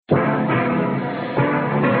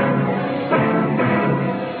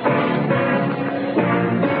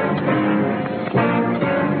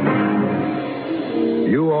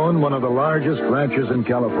one of the largest ranches in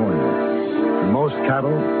California. The most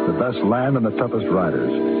cattle, the best land, and the toughest riders.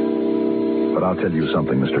 But I'll tell you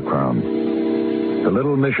something, Mr. Crown. The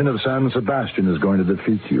little mission of San Sebastian is going to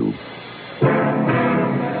defeat you.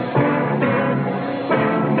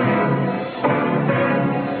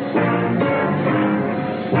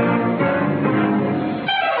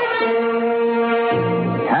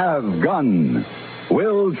 Have Gun.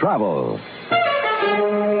 Will Travel.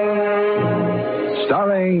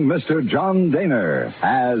 Starring Mr. John Daner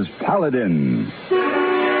as Paladin.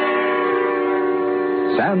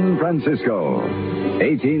 San Francisco,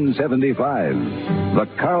 1875. The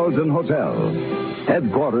Carlton Hotel,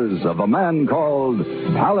 headquarters of a man called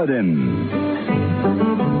Paladin.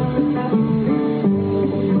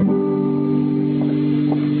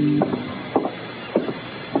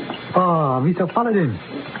 Mr. Paladin.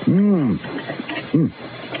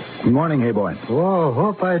 Good morning, hey boy. Oh,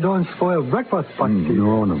 hope I don't spoil breakfast party.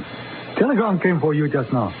 No. Telegram came for you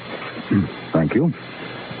just now. Thank you.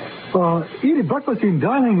 Eating breakfast in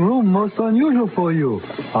dining room most unusual for you.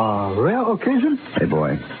 Rare occasion? Hey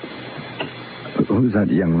boy, who's that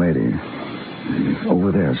young lady?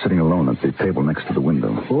 Over there, sitting alone at the table next to the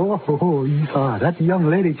window. That young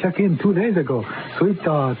lady checked in 2 days ago. Suite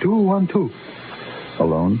 212.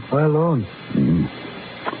 Alone? Alone.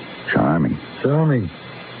 Charming.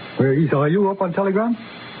 Are you up on Telegram?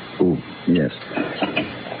 Oh, yes.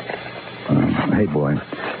 Hey, boy,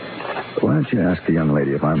 why don't you ask the young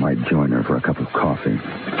lady if I might join her for a cup of coffee?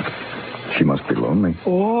 She must be lonely.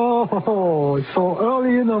 Oh, so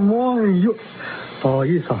early in the morning, you... Oh,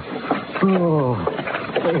 yes, sir.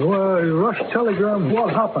 Well, rush telegram.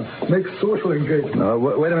 What happened? Make social engagement.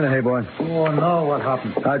 Wait a minute, hey, boy. Oh, no, what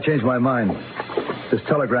happened? I changed my mind. This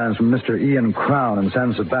telegram's from Mr. Ian Crown in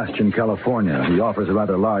San Sebastian, California. He offers a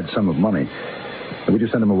rather large sum of money. Would you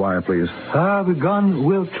send him a wire, please? Have Gun.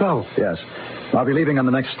 Will Travel. Yes. I'll be leaving on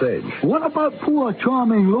the next stage. What about poor,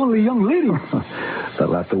 charming, lonely young lady?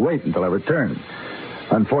 That'll have to wait until I return.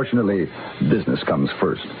 Unfortunately, business comes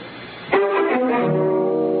first.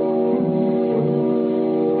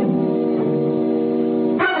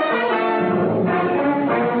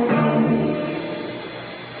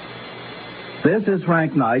 This is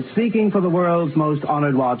Frank Knight speaking for the world's most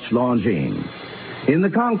honored watch, Longines. In the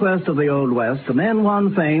conquest of the Old West, the men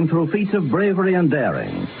won fame through feats of bravery and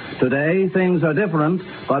daring. Today, things are different,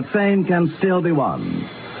 but fame can still be won.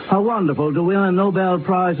 How wonderful to win a Nobel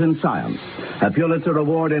Prize in Science, a Pulitzer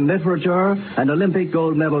Award in Literature, and Olympic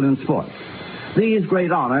gold medal in sport. These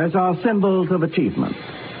great honors are symbols of achievement.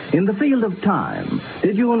 In the field of time,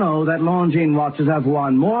 did you know that Longines watches have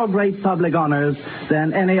won more great public honors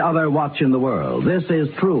than any other watch in the world? This is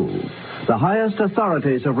true. The highest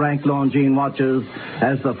authorities have ranked Longines watches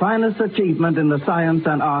as the finest achievement in the science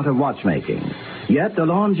and art of watchmaking. Yet the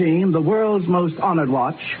Longines, the world's most honored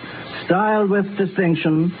watch, styled with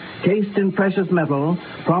distinction, cased in precious metal,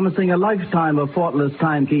 promising a lifetime of faultless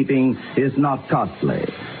timekeeping, is not costly.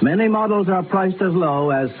 Many models are priced as low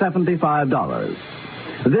as $75.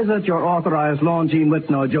 Visit your authorized Longines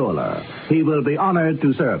Whitnall jeweler. He will be honored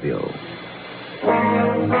to serve you.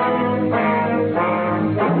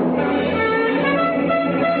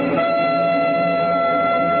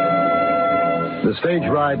 The stage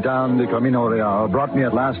ride down the Camino Real brought me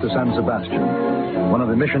at last to San Sebastian, one of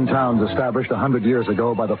the mission towns established 100 years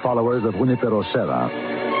ago by the followers of Junipero Serra.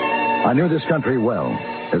 I knew this country well,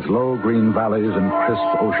 its low green valleys and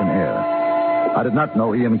crisp ocean air. I did not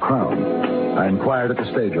know Ian Crown. I inquired at the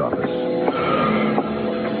stage office.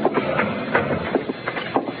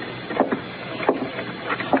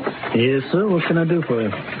 Yes, sir. What can I do for you?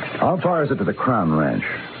 How far is it to the Crown Ranch?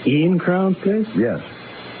 Ian Crown's place? Yes.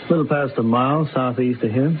 A little past a mile southeast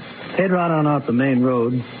of here. Head right on out the main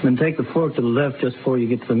road, then take the fork to the left just before you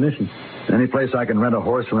get to the mission. Any place I can rent a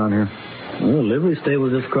horse around here? Well, livery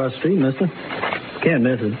stable's just across the street, mister. Can't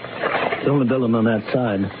miss it. It's the only building on that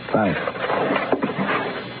side. Thanks.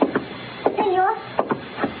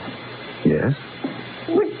 Yes?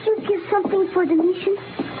 Would you give something for the mission?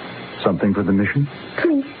 Something for the mission?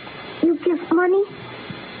 Please. You give money?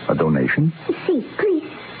 A donation? See, please.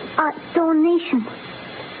 A donation.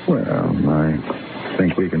 Well, I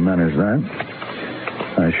think we can manage that.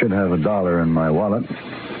 I should have $1 in my wallet.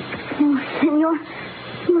 Oh, senor,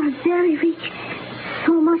 you are very rich.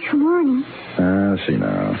 So much money. See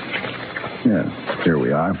now. Yeah, here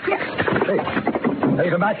we are. Hey,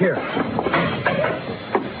 come back here.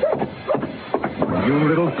 You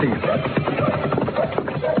little thief.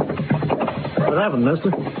 What happened,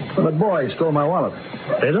 mister? That boy stole my wallet.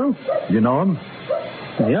 Pedro? You know him?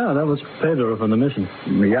 Yeah, that was Pedro from the mission.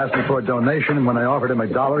 He asked me for a donation, and when I offered him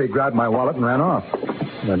 $1, he grabbed my wallet and ran off.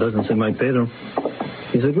 That doesn't seem like Pedro.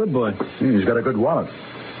 He's a good boy. He's got a good wallet.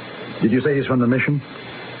 Did you say he's from the mission?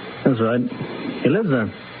 That's right. He lives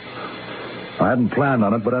there. I hadn't planned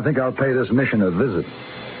on it, but I think I'll pay this mission a visit.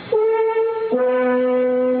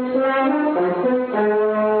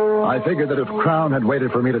 I figured that if Crown had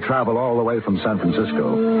waited for me to travel all the way from San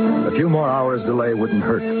Francisco, a few more hours' delay wouldn't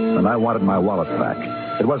hurt, and I wanted my wallet back.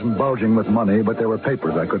 It wasn't bulging with money, but there were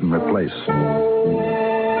papers I couldn't replace.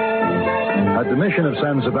 At the mission of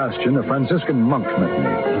San Sebastian, a Franciscan monk met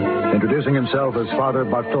me, introducing himself as Father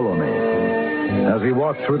Bartolome. As we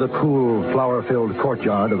walked through the cool, flower-filled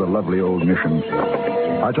courtyard of the lovely old mission,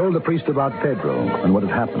 I told the priest about Pedro and what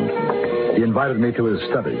had happened. He invited me to his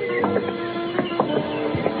study.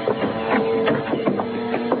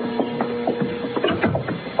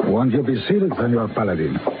 Won't you be seated, Senor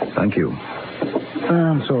Paladin? Thank you.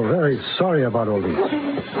 I'm so very sorry about all this.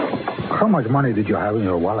 How much money did you have in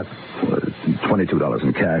your wallet? $22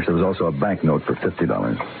 in cash. There was also a banknote for $50.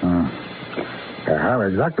 I have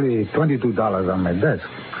exactly $22 on my desk.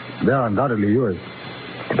 They are undoubtedly yours.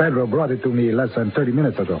 Pedro brought it to me less than 30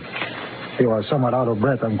 minutes ago. He was somewhat out of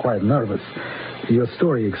breath and quite nervous. Your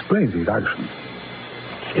story explains his action.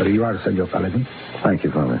 Here you are, Senor Paladin. Thank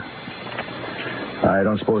you, Father. I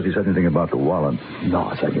don't suppose he said anything about the wallet.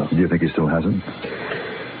 No, Senor. Do you think he still has it?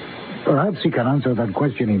 Perhaps he can answer that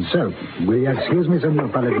question himself. Will you excuse me, Senor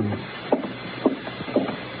Paladin?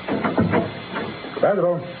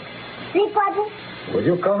 Pedro. See, Padre? Would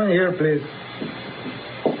you come in here, please?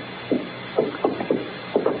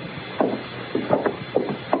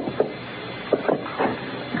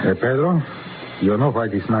 Hey, Pedro, you know why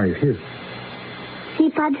this man is here. See,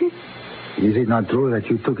 Padre? Is it not true that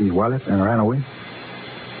you took his wallet and ran away?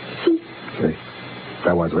 See. Yes.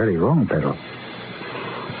 That was very wrong, Pedro.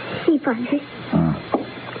 See, Padre.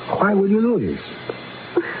 Why would you do this?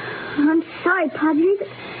 I'm sorry, Padre.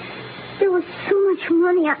 There was so much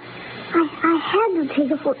money. I had to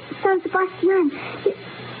take it for San Sebastian.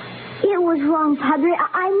 It was wrong, Padre.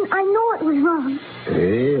 I know it was wrong.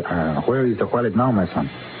 Hey, where is the wallet now, my son?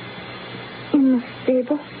 In the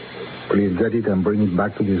stable. Please get it and bring it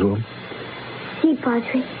back to this room. See,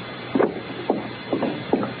 Padre.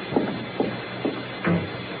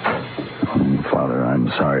 Father, I'm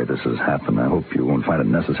sorry this has happened. I hope you won't find it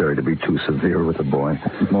necessary to be too severe with the boy.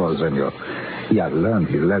 No, senor. He has learned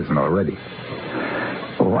his lesson already.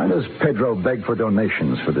 Well, why does Pedro beg for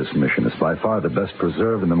donations for this mission? It's by far the best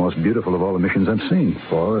preserved and the most beautiful of all the missions I've seen.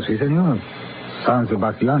 Oh, si, senor. San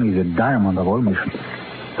Sebastian is a diamond of all missions.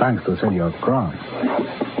 Thanks to Senor Crown.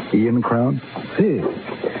 Ian Crown? Si.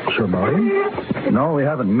 Sure know him? No, we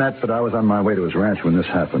haven't met, but I was on my way to his ranch when this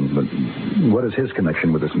happened. But what is his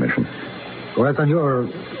connection with this mission? Well, senor,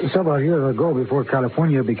 several years ago, before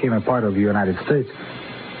California became a part of the United States,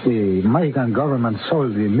 the Mexican government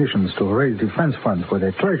sold the missions to raise defense funds for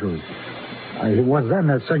their treasury. It was then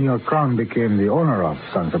that Senor Crown became the owner of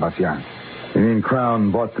San Sebastian. You mean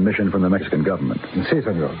Crown bought the mission from the Mexican government? Si,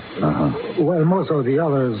 senor. Uh-huh. Well, most of the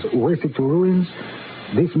others wasted to ruins.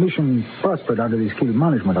 This mission prospered under the skilled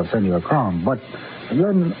management of Senor Crown. But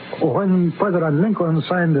then, when President Lincoln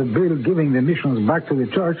signed a bill giving the missions back to the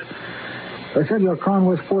church, Senor Crown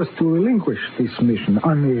was forced to relinquish this mission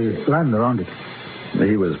on the land around it.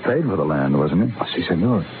 He was paid for the land, wasn't he? Si,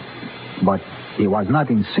 senor. But he was not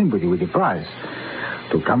in sympathy with the price.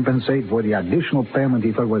 To compensate for the additional payment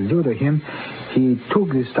he thought was due to him, he took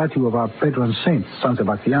the statue of our patron saint, San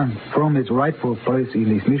Sebastian, from its rightful place in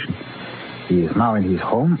his mission. He is now in his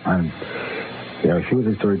home, and he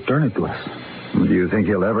refuses to return it to us. Do you think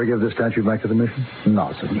he'll ever give the statue back to the mission?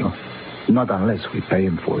 No, senor. Not unless we pay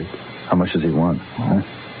him for it. How much does he want?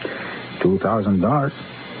 $2,000.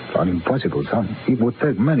 An impossible sum. It would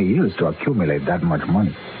take many years to accumulate that much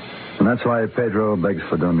money. And that's why Pedro begs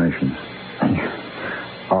for donations.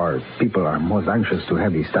 Our people are most anxious to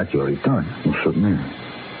have the statue returned. Well, certainly.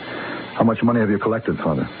 How much money have you collected,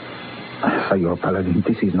 Father? Senor Paladin,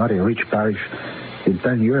 this is not a rich parish. In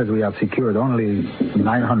 10 years, we have secured only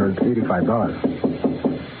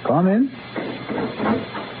 $985. Come in.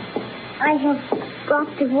 I have got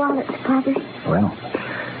the wallet, Padre. Well,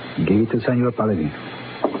 give it to Senor Paladin.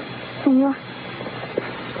 Senor.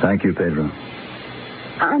 Thank you, Pedro.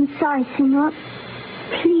 I'm sorry, Senor.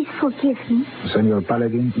 Please forgive me. Senor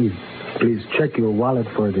Paladin, please check your wallet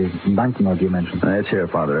for the banknote you mentioned. It's here,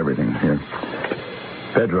 Father. Everything here.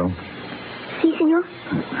 Pedro. Si, Senor.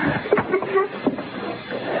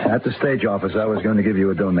 At the stage office, I was going to give you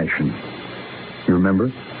a donation. You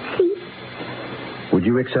remember? Si. Would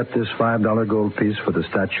you accept this $5 gold piece for the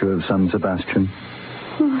statue of San Sebastian?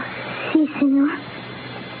 Oh, si, Senor.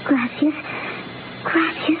 Gracias.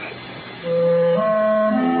 Gracias.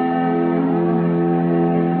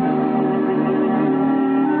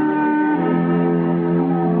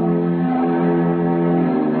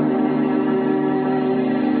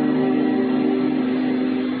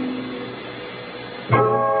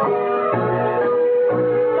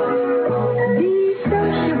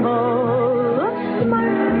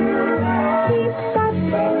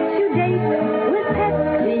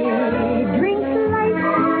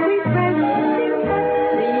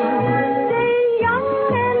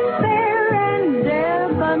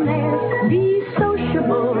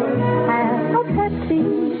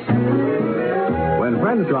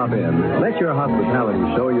 time to drop in. Let your hospitality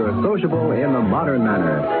show you're sociable in a modern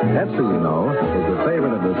manner. Pepsi, you know, is the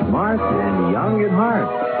favorite of the smart and young at heart.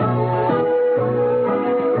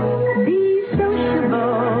 Be sociable,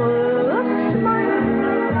 smart,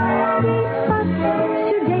 keep up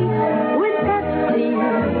to date with Pepsi.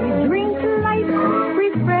 Drink light,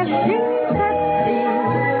 refreshing Pepsi.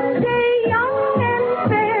 Stay young and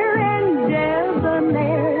fair and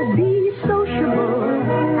debonair. Be sociable,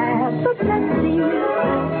 have a Pepsi.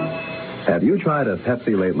 Have you tried a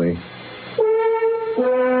Pepsi lately?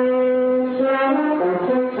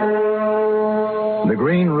 The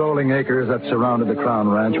green rolling acres that surrounded the Crown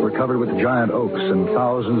Ranch were covered with giant oaks and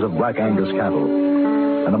thousands of black Angus cattle.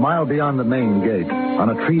 And a mile beyond the main gate, on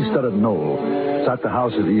a tree-studded knoll, sat the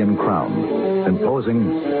house of Ian Crown,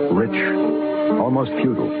 imposing, rich, almost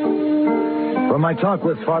feudal. From my talk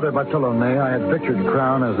with Father Bartolome, I had pictured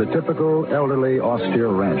Crown as the typical elderly, austere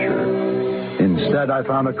rancher. Instead, I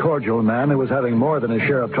found a cordial man who was having more than his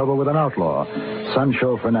share of trouble with an outlaw,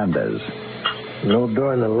 Sancho Fernandez.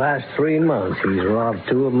 During the last 3 months, he's robbed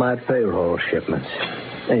 2 of my payroll shipments.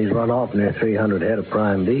 He's run off near 300 head of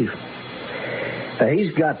prime beef.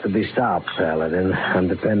 He's got to be stopped, Paladin. I'm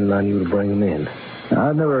depending on you to bring him in.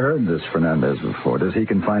 I've never heard this Fernandez before. Does he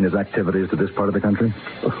confine his activities to this part of the country?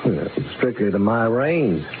 Strictly to my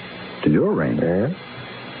range. To your range? Yeah.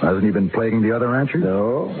 Hasn't he been plaguing the other ranchers?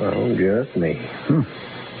 No, just me.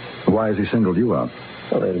 Why has he singled you out?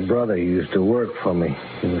 Well, his brother used to work for me.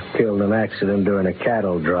 He was killed in an accident during a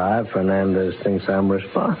cattle drive. Fernandez thinks I'm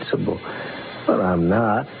responsible. But I'm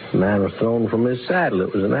not. The man was thrown from his saddle.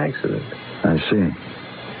 It was an accident. I see.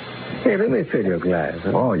 Here, let me fill your glass.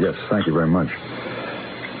 Huh? Oh, yes. Thank you very much.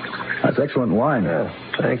 That's excellent wine. Yeah,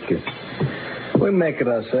 thank you. We make it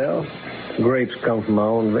ourselves. Grapes come from our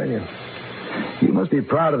own vineyard. You must be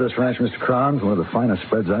proud of this ranch, Mr. Crown. It's one of the finest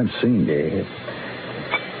spreads I've seen. Yeah.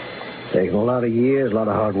 Taken a lot of years, a lot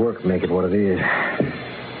of hard work to make it what it is.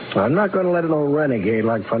 I'm not going to let an old renegade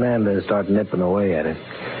like Fernandez start nipping away at it.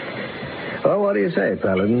 Well, what do you say,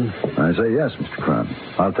 Paladin? I say yes, Mr. Crown.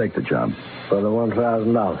 I'll take the job. For the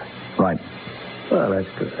 $1,000? Right. Well, that's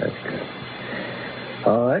good.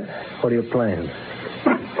 All right. What are your plans?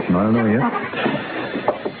 I don't know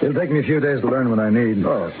yet. It'll take me a few days to learn what I need.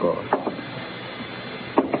 Oh, of course.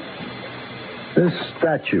 This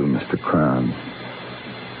statue, Mr. Crown.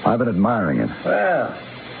 I've been admiring it. Well,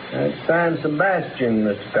 that's San Sebastian,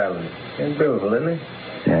 Mr. Paladin. He's beautiful, isn't he?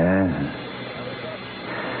 Yeah.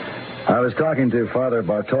 I was talking to Father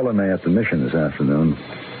Bartolome at the mission this afternoon.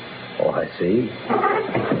 Oh, I see.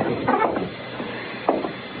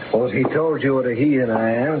 Suppose he told you what a heathen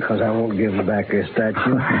I am, because I won't give him back this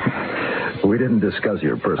statue. We didn't discuss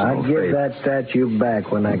your personal I'll give faith. that statue back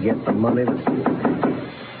when I get the money.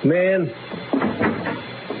 Man.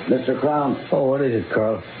 Mr. Crown. Oh, what is it,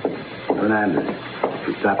 Carl? Fernandez.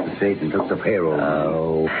 He stopped the state and took the payroll.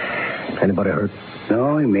 Oh. Anybody hurt?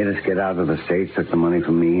 No, he made us get out of the States, took the money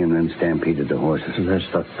from me, and then stampeded the horses. And that's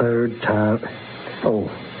the 3rd time. Oh,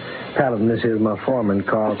 Paladin, this is my foreman,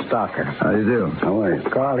 Carl Stocker. How do you do? How are you?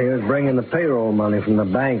 Carl here is bringing the payroll money from the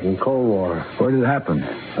bank in Coldwater. Where did it happen?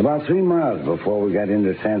 About 3 miles before we got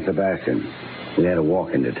into San Sebastian. We had to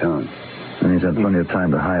walk into town. And he's had plenty of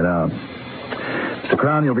time to hide out. Mr.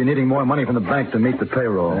 Crown, you'll be needing more money from the bank to meet the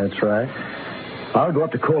payroll. That's right. I'll go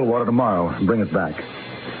up to Coldwater tomorrow and bring it back.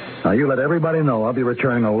 Now, you let everybody know I'll be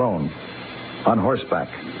returning alone. On horseback.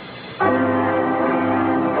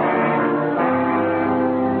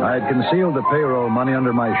 I had concealed the payroll money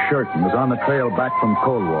under my shirt and was on the trail back from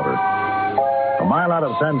Coldwater. A mile out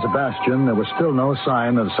of San Sebastian, there was still no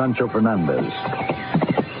sign of Sancho Fernandez.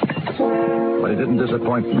 But he didn't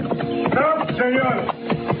disappoint me. Stop, senor!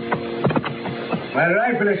 My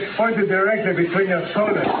rifle is pointed directly between your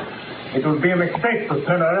shoulders. It would be a mistake to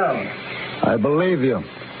turn around. I believe you.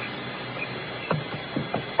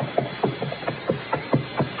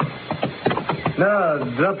 Now,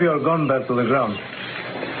 drop your gun back to the ground.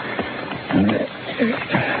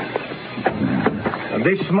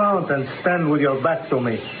 Dismount and stand with your back to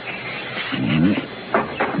me.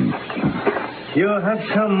 You have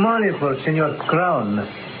some money for Senor Crown.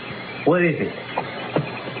 Where is it?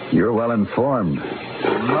 You're well informed.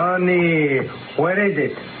 Money. Where is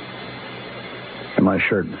it? In my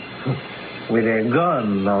shirt. With a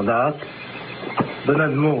gun, no doubt. Do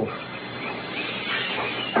not move.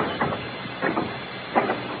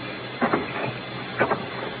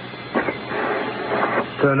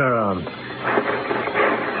 Turn around.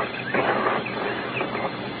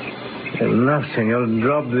 Enough, senor.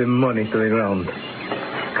 Drop the money to the ground.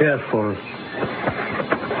 Careful.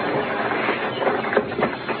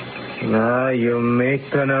 Now you may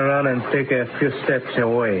turn around and take a few steps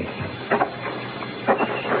away.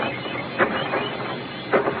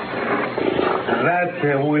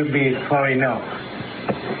 That will be far enough.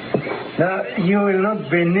 Now, you will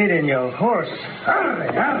not be needing your horse.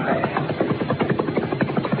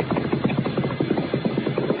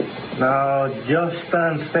 Now, just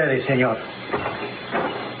stand steady, senor.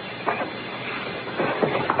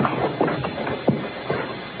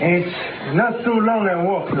 It's not too long a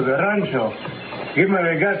walk to the rancho. Give my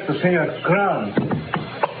regards to Senor Crown.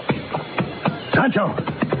 Sancho,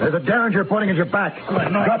 there's a derringer pointing at your back.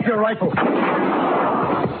 Drop your rifle.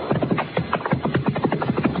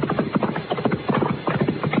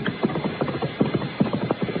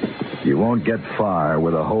 You won't get far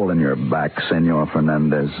with a hole in your back, Senor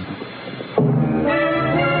Fernandez.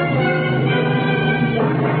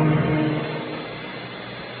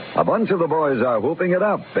 A bunch of the boys are whooping it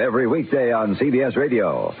up every weekday on CBS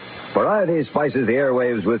Radio. Variety spices the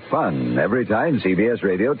airwaves with fun every time CBS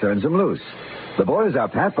Radio turns them loose. The boys are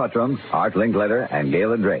Pat Buttram, Art Linkletter, and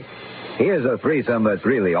Galen Drake. Here's a threesome that's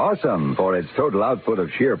really awesome for its total output of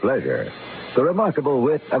sheer pleasure. The remarkable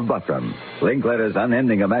wit of Buttram, Linkletter's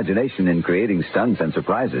unending imagination in creating stunts and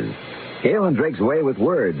surprises, Galen Drake's way with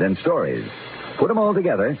words and stories. Put them all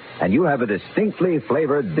together, and you have a distinctly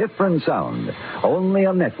flavored, different sound. Only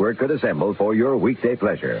a network could assemble for your weekday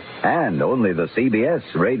pleasure. And only the CBS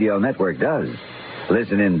Radio Network does.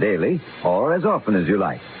 Listen in daily, or as often as you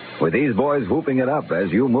like. With these boys whooping it up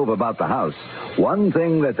as you move about the house, one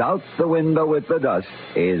thing that's out the window with the dust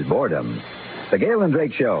is boredom. The Galen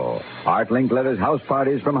Drake Show, Art Linkletter's House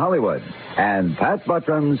Parties from Hollywood, and Pat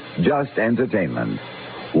Buttram's Just Entertainment.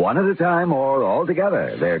 One at a time or all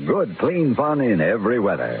together, they're good, clean fun in every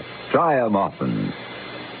weather. Try 'em often.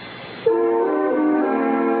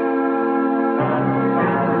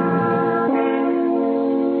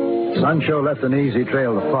 Sancho left an easy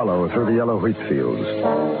trail to follow through the yellow wheat fields.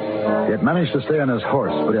 He had managed to stay on his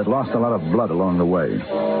horse, but he had lost a lot of blood along the way.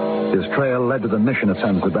 His trail led to the mission at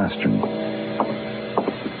San Sebastian.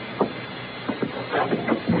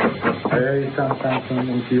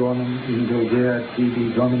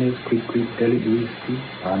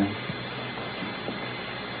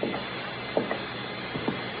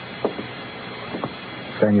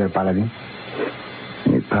 Senor Paladin.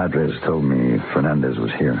 The Padres told me Fernandez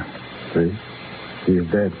was here. See? He is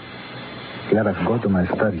dead. Let us go to my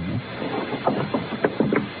study.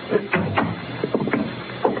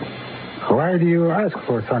 Why do you ask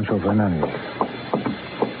for Sancho Fernandez?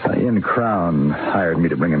 Ian Crown hired me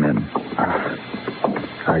to bring him in.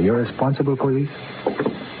 Are you responsible for this?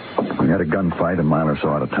 We had a gunfight a mile or so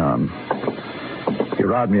out of town. He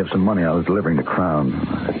robbed me of some money I was delivering to Crown.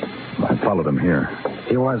 I followed him here.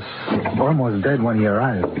 He was almost dead when he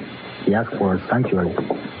arrived. He asked for sanctuary.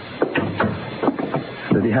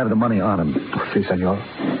 Did he have the money on him? Si, senor.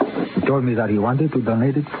 He told me that he wanted to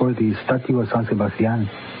donate it for the statue of San Sebastian.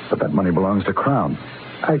 But that money belongs to Crown.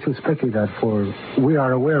 I suspected that, for we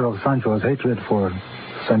are aware of Sancho's hatred for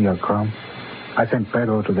Senor Crown. I sent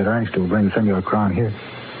Pedro to the ranch to bring Senor Crown here.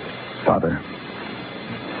 Father,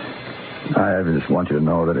 I just want you to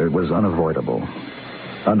know that it was unavoidable.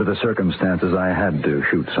 Under the circumstances, I had to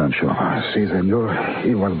shoot Sancho. Si, senor.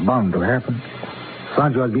 It was bound to happen.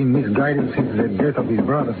 Sancho has been misguided since the death of his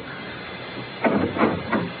brother.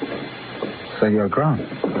 Senor Crown,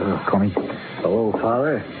 come in. Hello,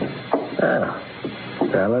 Father.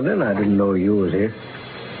 Paladin, I didn't know you was here.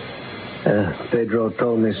 Pedro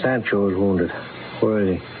told me Sancho was wounded. Where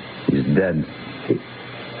is he? He's dead.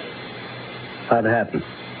 How'd it happen?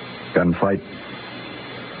 Gunfight.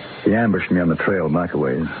 He ambushed me on the trail back a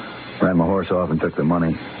ways. Ran my horse off and took the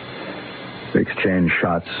money. We exchanged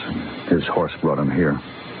shots. His horse brought him here.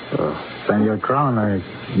 Senor Crown, I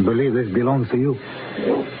believe this belongs to you.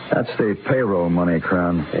 That's the payroll money,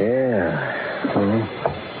 Crown.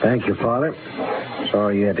 Yeah. Thank you, Father.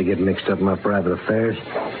 Sorry you had to get mixed up in my private affairs.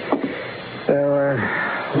 Well,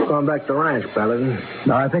 let's go on back to the ranch, Paladin.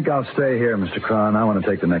 No, I think I'll stay here, Mr. Crown. I want to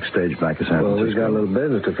take the next stage back to San Francisco. Well, we've got a little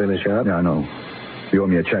business to finish up. Yeah, I know. You owe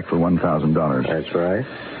me a check for $1,000. That's right.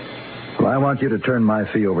 Well, I want you to turn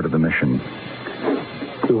my fee over to the mission.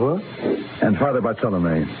 To what? And Father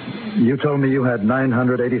Bartolome, you told me you had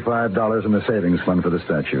 $985 in the savings fund for the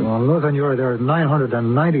statue. Well, no, senor, there's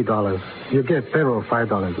 $990. You get payroll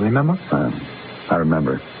 $5, remember? I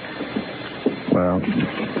remember. Well,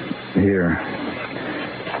 here.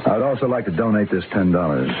 I would also like to donate this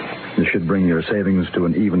 $10. This should bring your savings to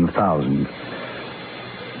an even 1,000.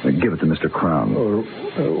 Give it to Mr. Crown.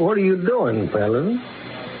 What are you doing, Paladin?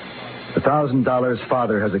 The $1,000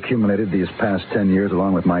 Father has accumulated these past 10 years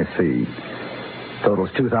along with my fee. Totals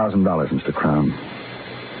 $2,000, Mr. Crown.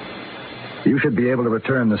 You should be able to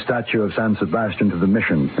return the statue of San Sebastian to the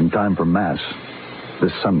mission in time for Mass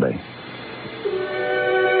this Sunday.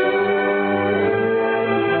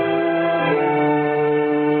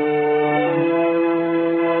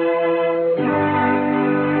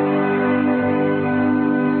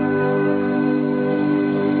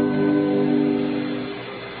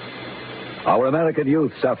 Our American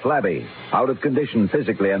youths are flabby, out of condition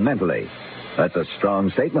physically and mentally. That's a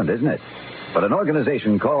strong statement, isn't it? But an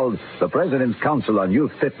organization called the President's Council on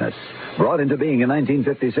Youth Fitness, brought into being in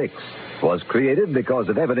 1956, was created because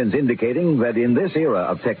of evidence indicating that in this era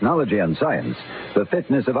of technology and science, the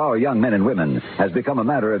fitness of our young men and women has become a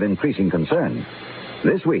matter of increasing concern.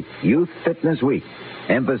 This week, Youth Fitness Week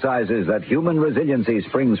emphasizes that human resiliency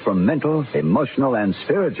springs from mental, emotional, and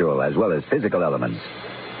spiritual as well as physical elements.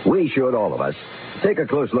 We should, all of us, take a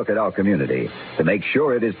close look at our community to make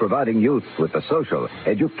sure it is providing youth with the social,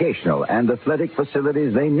 educational, and athletic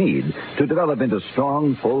facilities they need to develop into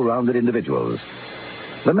strong, full-rounded individuals.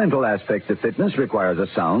 The mental aspect of fitness requires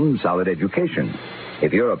a sound, solid education.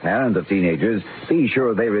 If you're a parent of teenagers, be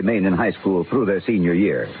sure they remain in high school through their senior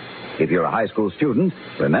year. If you're a high school student,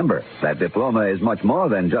 remember that diploma is much more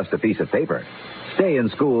than just a piece of paper. Stay in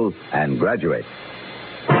school and graduate.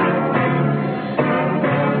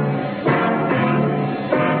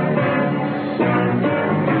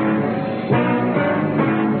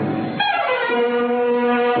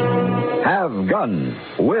 Have Gun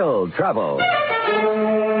Will Travel.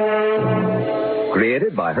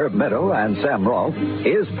 Created by Herb Meadow and Sam Rolfe,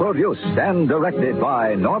 is produced and directed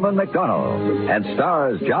by Norman McDonald and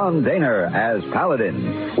stars John Daner as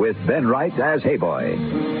Paladin with Ben Wright as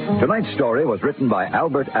Hayboy. Tonight's story was written by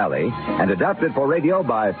Albert Alley and adapted for radio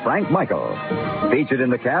by Frank Michael. Featured in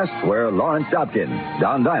the cast were Lawrence Dobkin,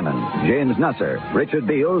 Don Diamond, James Nusser, Richard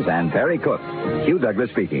Beals, and Perry Cook. Hugh Douglas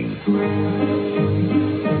speaking.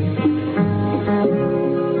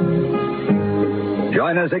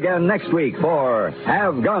 Join us again next week for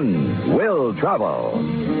Have Gun Will Travel.